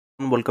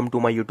Welcome to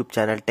my YouTube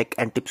channel Tech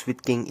and Tips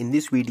with King. In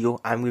this video,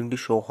 I'm going to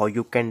show how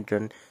you can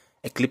run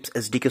Eclipse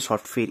SDK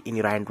software in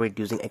your Android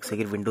using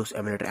Exagear Windows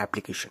Emulator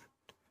Application.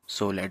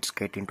 So let's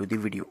get into the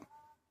video.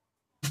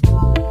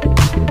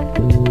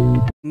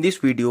 In this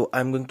video,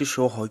 I'm going to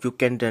show how you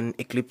can run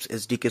Eclipse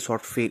SDK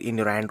software in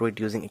your Android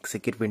using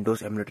Exagear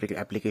Windows Emulator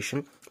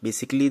Application.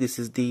 Basically, this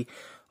is the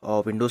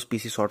Windows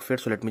PC software.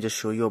 So let me just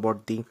show you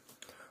about the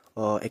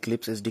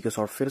Eclipse SDK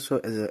software. So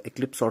as a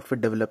Eclipse Software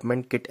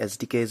Development Kit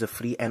SDK is a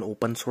free and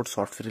open source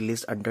software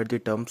released under the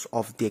terms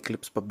of the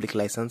Eclipse public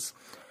license,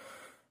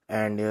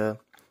 and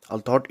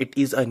although it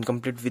is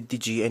incomplete with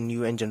the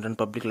GNU and general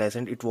public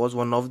license, it was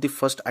one of the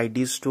first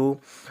IDEs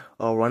to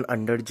run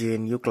under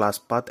GNU class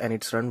path, and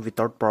it's run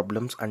without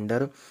problems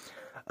under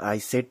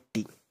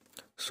ISET-T.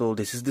 So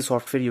this is the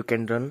software you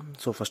can run.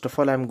 So first of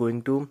all, I'm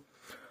going to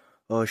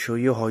show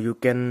you how you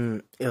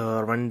can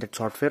run that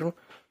software.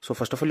 So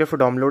first of all, you have to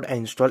download and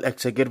install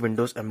Exagear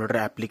Windows Emulator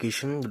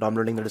Application, the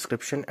downloading in the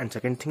description. And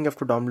second thing, you have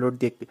to download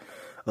the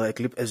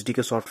Eclipse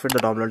SDK software, the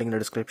downloading in the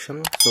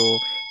description. So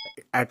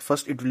at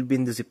first it will be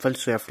in the zip file,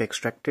 so you have to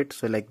extract it.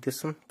 So like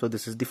this. So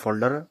this is the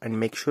folder, and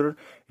make sure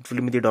it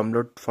will be the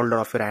download folder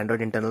of your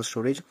Android internal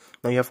storage.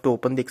 Now you have to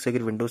open the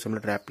Exagear Windows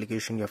Emulator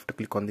Application. You have to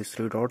click on these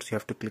three dots. You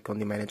have to click on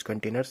the Manage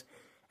Containers,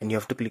 and you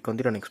have to click on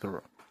the Run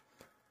Explorer.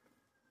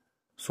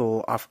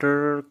 So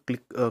after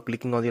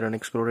clicking on the Run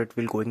Explorer, it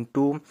will going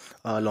to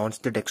launch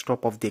the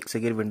desktop of the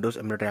Exagear Windows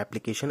Emulator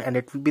Application, and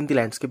it will be in the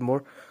landscape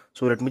mode.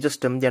 So let me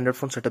just turn the Android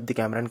phone, set up the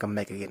camera, and come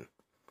back again.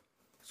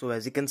 So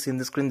as you can see in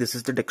the screen, this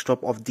is the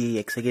desktop of the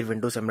Exagear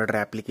Windows Emulator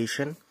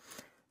Application,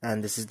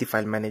 and this is the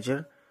file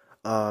manager.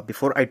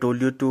 Before I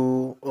told you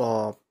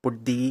to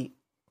put the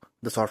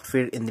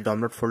software in the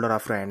download folder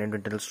after Android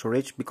internal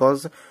storage,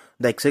 because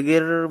the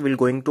Exagear will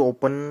going to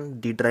open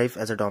D drive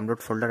as a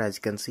download folder, as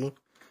you can see.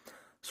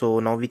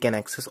 So now we can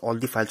access all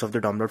the files of the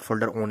download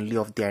folder only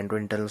of the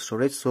Android internal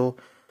storage. So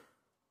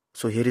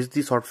here is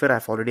the software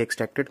I've already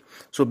extracted.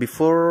 So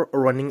before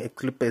running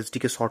Eclipse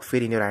SDK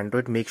software in your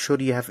Android, make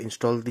sure you have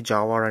installed the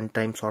Java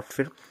runtime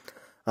software.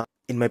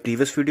 In my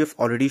previous video, I've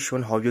already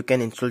shown how you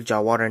can install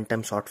Java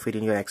runtime software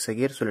in your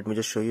Exagear. So let me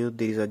just show you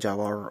there is a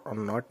Java or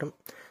not. So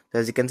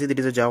as you can see, there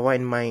is a Java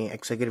in my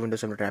Exagear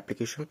Windows Emulator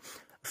Application.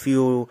 If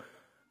you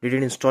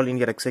didn't install in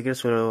your Exagear,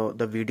 so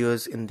the video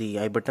is in the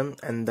I button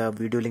and the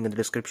video link in the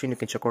description. You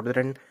can check out there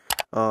and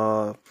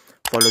follow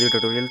the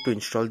tutorial to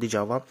install the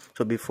Java.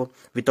 So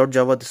without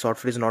Java, the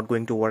software is not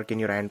going to work in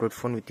your Android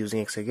phone with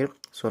using Exagear.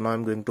 So now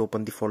I'm going to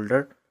open the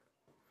folder.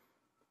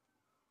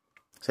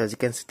 So as you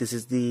can see, this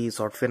is the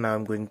software. Now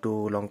I'm going to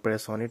long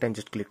press on it and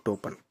just click to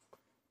open.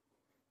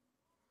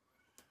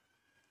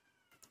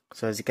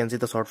 So as you can see,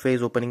 the software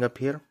is opening up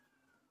here.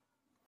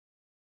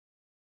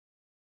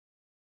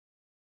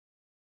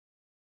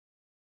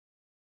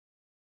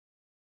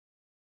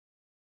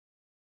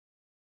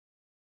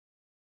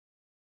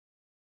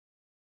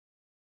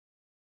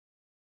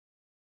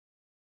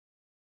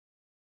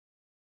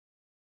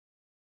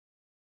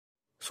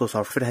 So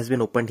software has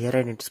been opened here,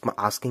 and it's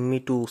asking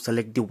me to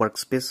select the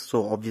workspace.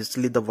 So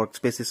obviously the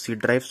workspace is C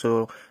drive.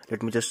 So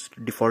let me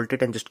just default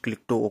it and just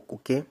click to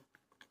OK.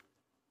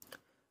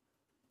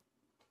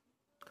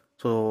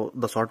 So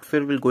the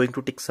software will going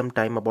to take some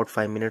time, about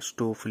 5 minutes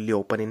to fully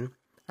open in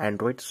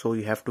Android. So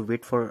you have to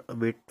wait for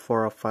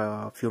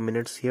a few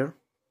minutes here.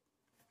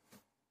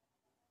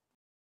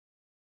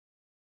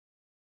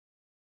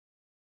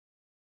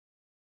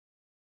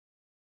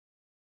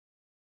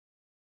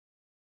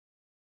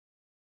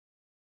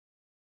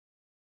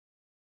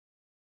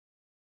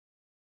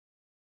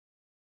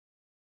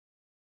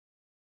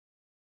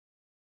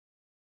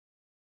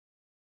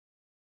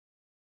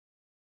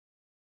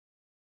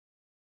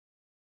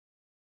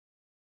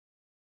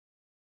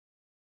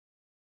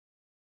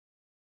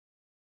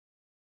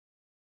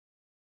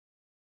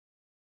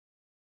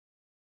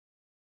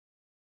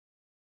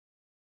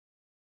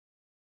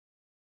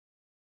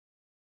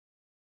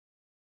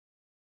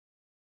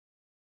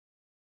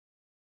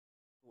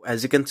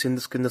 As you can see in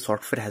the screen, the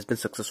software has been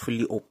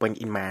successfully opened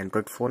in my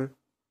Android phone,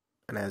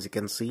 and as you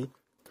can see,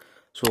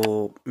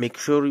 so make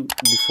sure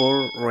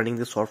before running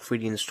the software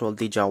you install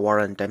the Java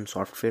runtime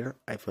software.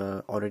 I've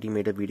already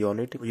made a video on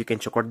it. You can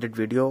check out that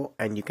video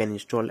and you can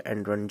install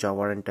and run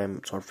Java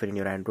runtime software in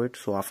your Android.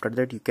 So after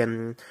that, you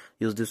can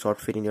use this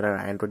software in your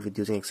Android with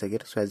using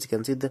Exagear. So as you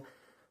can see, the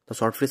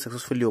software is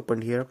successfully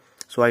opened here.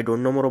 So I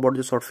don't know more about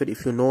the software.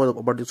 If you know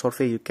about the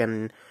software, you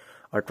can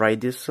try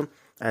this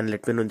and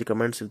let me know in the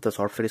comments if the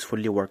software is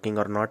fully working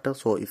or not.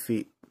 So if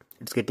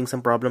it's getting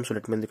some problems, so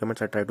let me know in the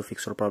comments. I try to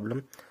fix your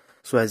problem.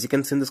 So as you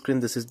can see in the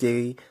screen, this is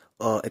the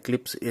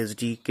Eclipse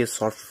SDK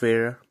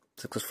software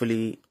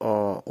successfully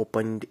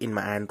opened in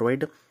my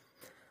Android.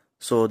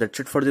 So that's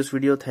it for this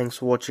video. Thanks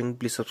for watching.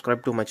 Please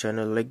subscribe to my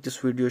channel, like this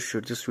video,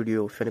 share this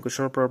video. If you have any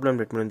question or problem,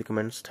 let me know in the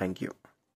comments. Thank you.